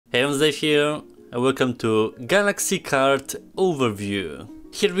Hey, I'm Dave here, and welcome to Galaxy Kart Overview.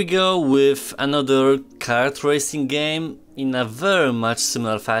 Here we go with another kart racing game in a very much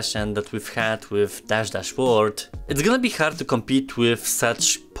similar fashion that we've had with Dash World. It's gonna be hard to compete with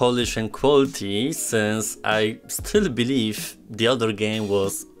such polish and quality, since I still believe the other game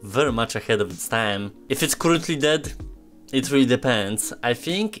was very much ahead of its time. If it's currently dead, it really depends. I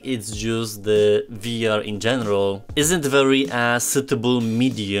think it's just the VR in general isn't very suitable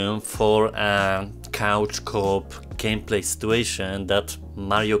medium for a couch co-op gameplay situation that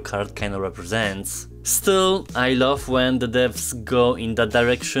Mario Kart kinda represents. Still, I love when the devs go in that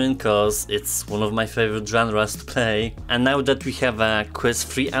direction, cause it's one of my favorite genres to play. And now that we have a Quest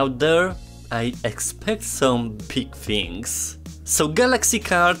 3 out there, I expect some big things. So Galaxy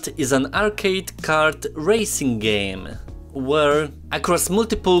Kart is an arcade kart racing game, where across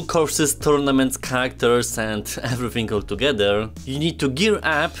multiple courses, tournaments, characters and everything all together, you need to gear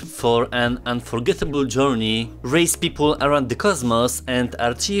up for an unforgettable journey, race people around the cosmos and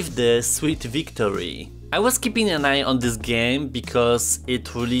achieve the sweet victory. I was keeping an eye on this game because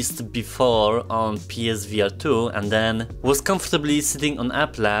it released before on PSVR 2 and then was comfortably sitting on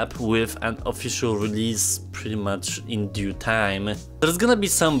App Lab with an official release pretty much in due time. There's gonna be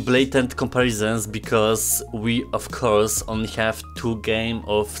some blatant comparisons because we of course only have two games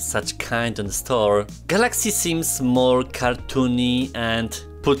of such kind on the store. Galaxy seems more cartoony and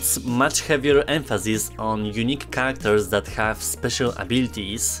puts much heavier emphasis on unique characters that have special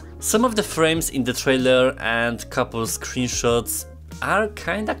abilities. Some of the frames in the trailer and couple screenshots are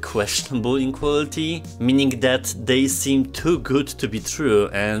kinda questionable in quality, meaning that they seem too good to be true,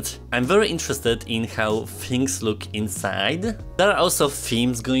 and I'm very interested in how things look inside. There are also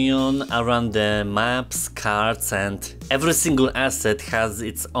themes going on around the maps, cards, and every single asset has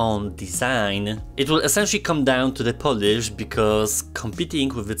its own design. It will essentially come down to the polish, because competing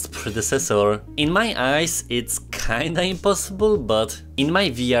with its predecessor, in my eyes it's kinda impossible, but in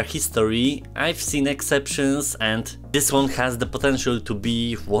my VR history I've seen exceptions and this one has the potential to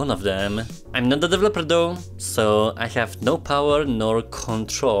be one of them. I'm not the developer though, so I have no power nor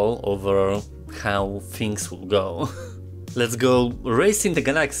control over how things will go. Let's go racing the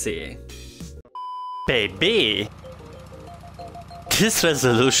galaxy. Baby! This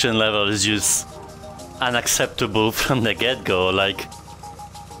resolution level is just unacceptable from the get-go, like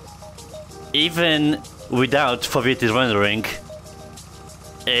even without foveated rendering,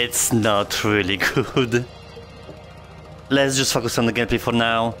 it's not really good. Let's just focus on the gameplay for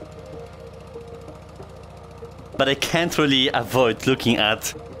now. But I can't really avoid looking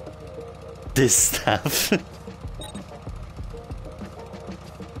at this stuff.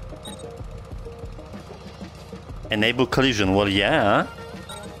 Enable collision, well yeah.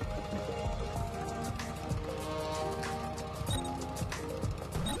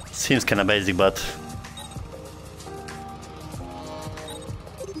 Seems kinda basic, but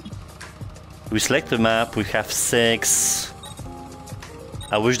we select the map, we have 6.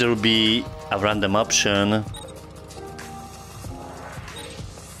 I wish there would be a random option.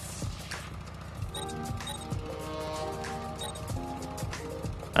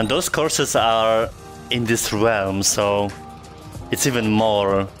 And those courses are in this realm, so it's even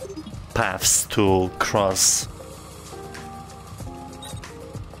more paths to cross.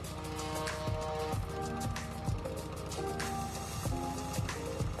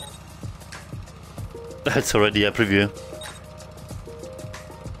 That's already a preview.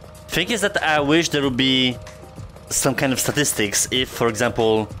 Thing is that I wish there would be some kind of statistics if, for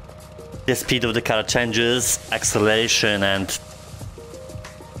example, the speed of the car changes, acceleration and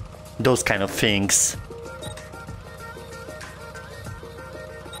those kind of things.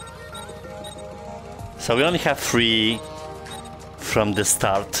 So we only have 3 from the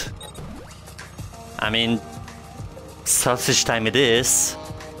start. I mean, sausage time it is.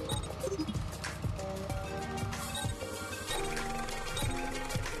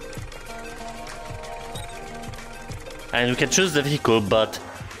 And we can choose the vehicle, but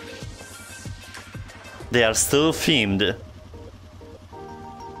they are still themed.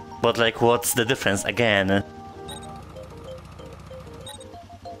 But like, what's the difference again?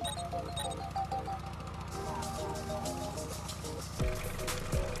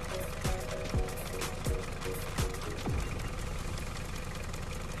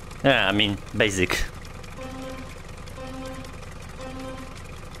 Yeah, I mean, basic.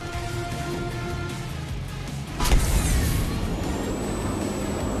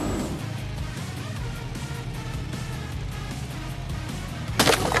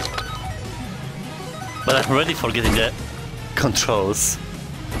 But I'm already forgetting the controls.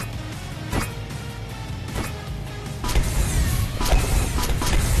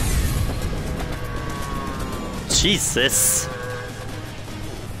 Jesus!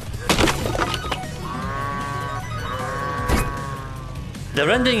 The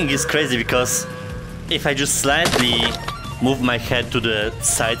rendering is crazy because if I just slightly move my head to the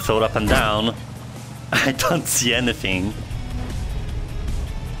side or up and down, I don't see anything.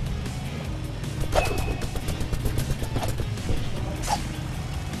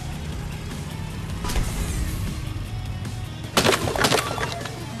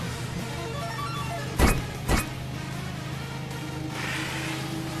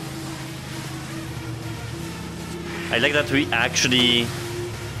 I like that we actually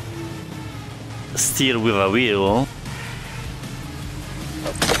steer with a wheel.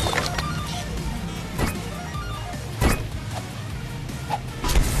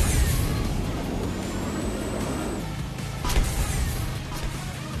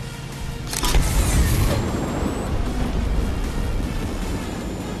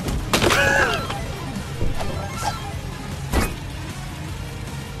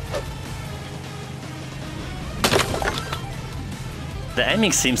 The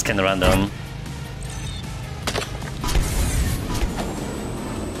aiming seems kinda random.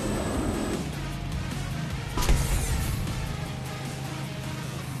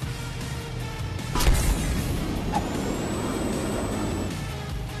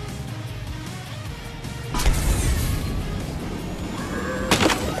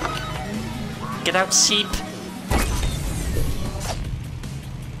 Get out, sheep!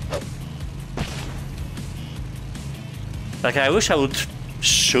 Like, I wish I would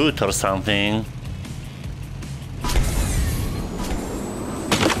shoot or something.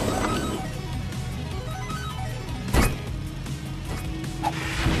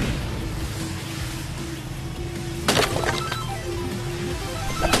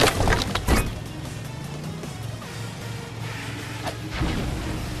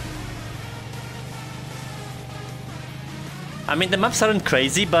 I mean, the maps aren't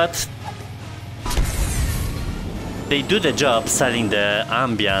crazy, but they do the job selling the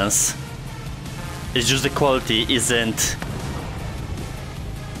ambience. It's just the quality isn't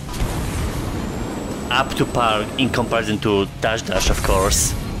up to par in comparison to Dash Dash, of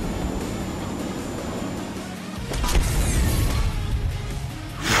course.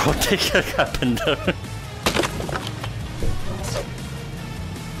 What the hell happened there?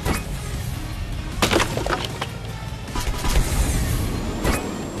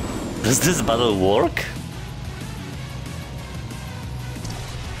 Does this battle work?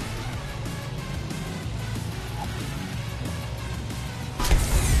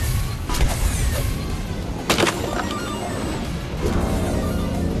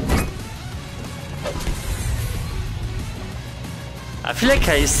 I feel like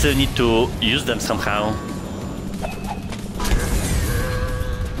I still need to use them somehow.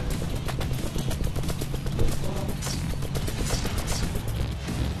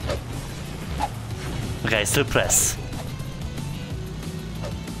 Okay, still press.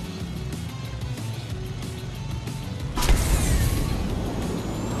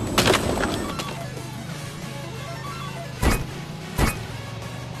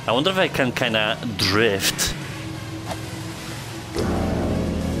 I wonder if I can kinda drift.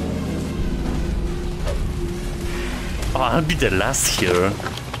 Oh, I'll be the last here.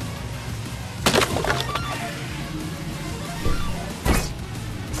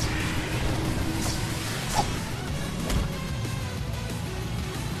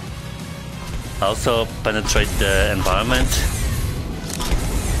 Also penetrate the environment.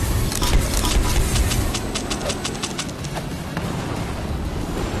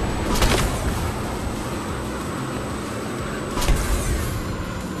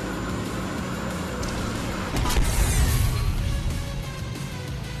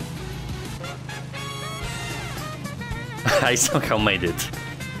 I somehow made it.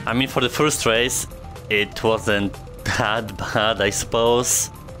 I mean, for the first race, it wasn't that bad, I suppose.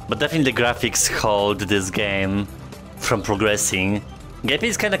 But definitely the graphics hold this game from progressing. Gameplay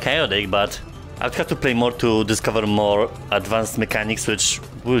is kinda chaotic, but I'd have to play more to discover more advanced mechanics, which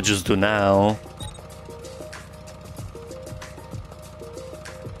we'll just do now.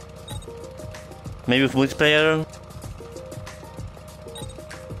 Maybe with multiplayer?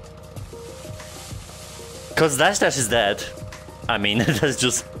 Cause Dash Dash is dead. I mean, that's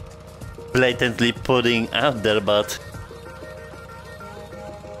just blatantly putting out there, but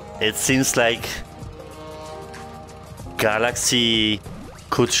it seems like Galaxy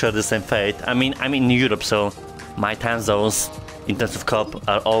could share the same fate. I mean, I'm in Europe, so my time zones in terms of co-op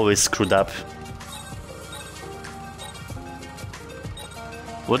are always screwed up.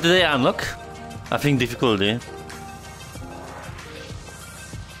 What did I unlock? I think difficulty.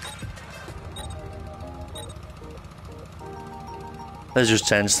 Let's just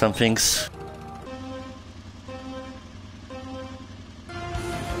change some things.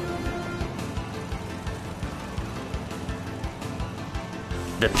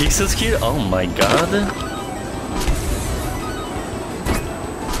 The pixels here? Oh my god.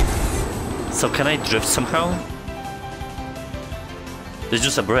 So can I drift somehow? There's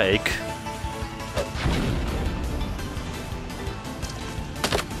just a break.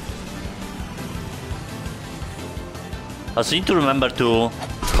 Also, you need to remember to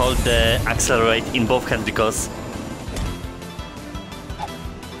hold the accelerate in both hands, because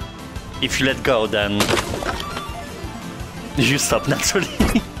if you let go, then you stop naturally.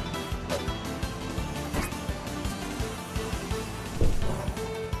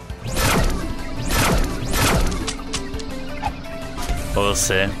 We'll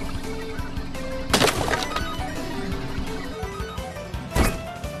see.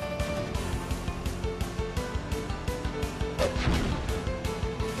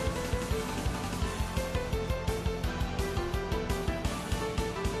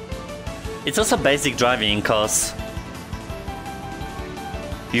 It's also basic driving, cause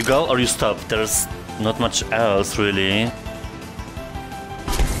you go or you stop, there's not much else really.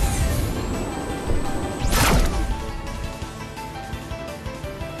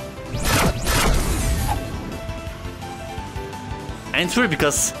 And it's weird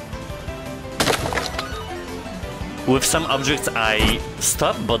because with some objects I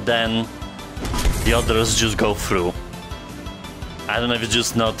stop, but then the others just go through. I don't know if it's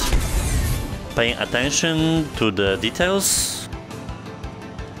just not paying attention to the details.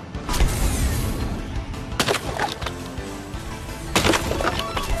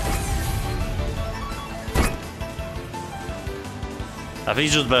 I think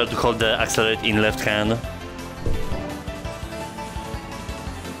it's just better to hold the accelerate in left hand.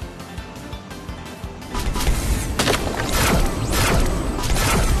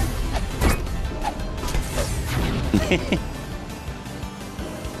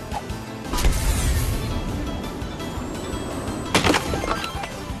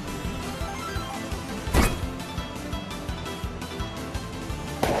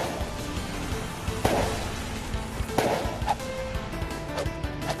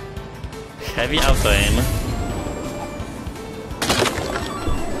 Heavy auto aim.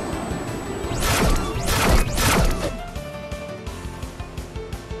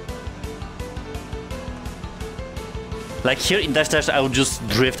 Like here in Dash Dash I would just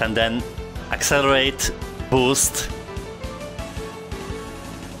drift and then accelerate, boost.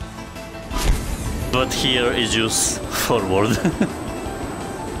 But here is just forward.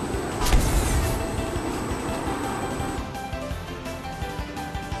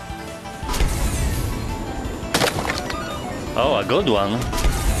 Oh, a good one.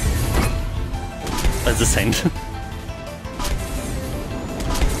 That's the same.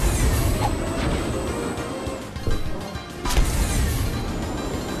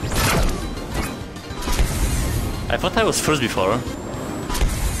 I thought I was first before.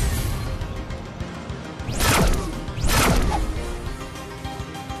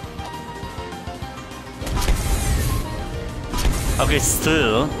 Okay,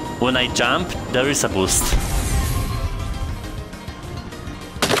 still, when I jump, there is a boost.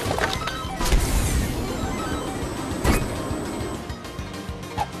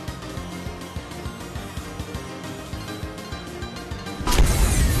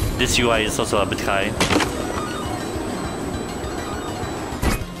 This UI is also a bit high.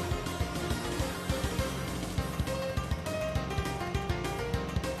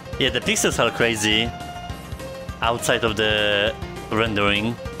 Yeah, the pixels are crazy outside of the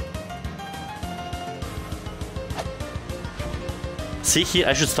rendering. See here,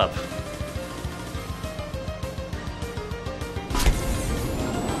 I should stop.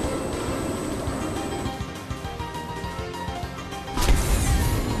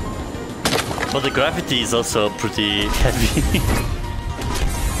 But the gravity is also pretty heavy.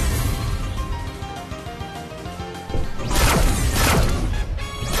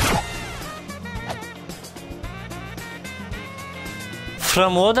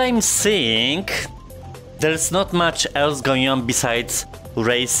 From what I'm seeing, there's not much else going on besides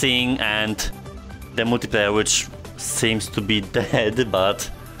racing and the multiplayer, which seems to be dead, but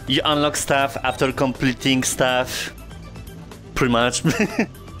you unlock stuff after completing stuff, pretty much.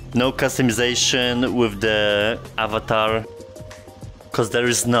 No customization with the avatar, because there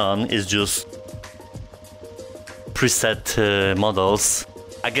is none, it's just preset models.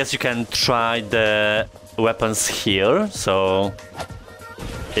 I guess you can try the weapons here, so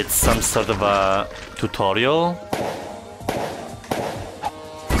it's some sort of a tutorial.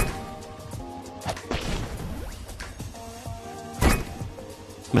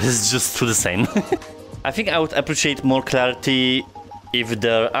 but it's just too the same. I think I would appreciate more clarity if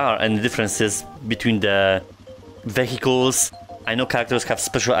there are any differences between the vehicles. I know characters have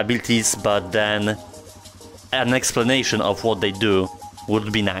special abilities, but then an explanation of what they do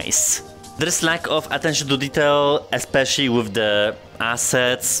would be nice. There's lack of attention to detail, especially with the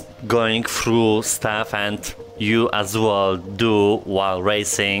assets going through stuff and you as well do while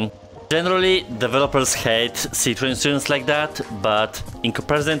racing. Generally, developers hate situations like that, but in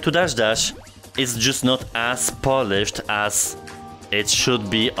comparison to Dash Dash, it's just not as polished as it should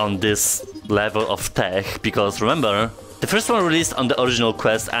be on this level of tech, because remember, the first one released on the original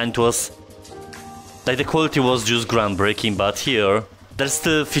Quest and it was like the quality was just groundbreaking, but here there's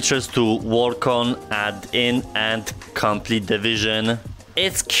still features to work on, add in and complete the vision.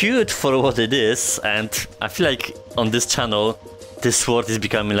 It's cute for what it is, and I feel like on this channel this sword is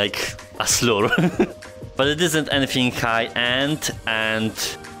becoming like a slur. But it isn't anything high-end, and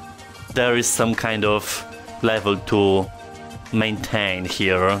there is some kind of level to maintain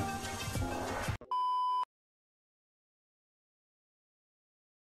here.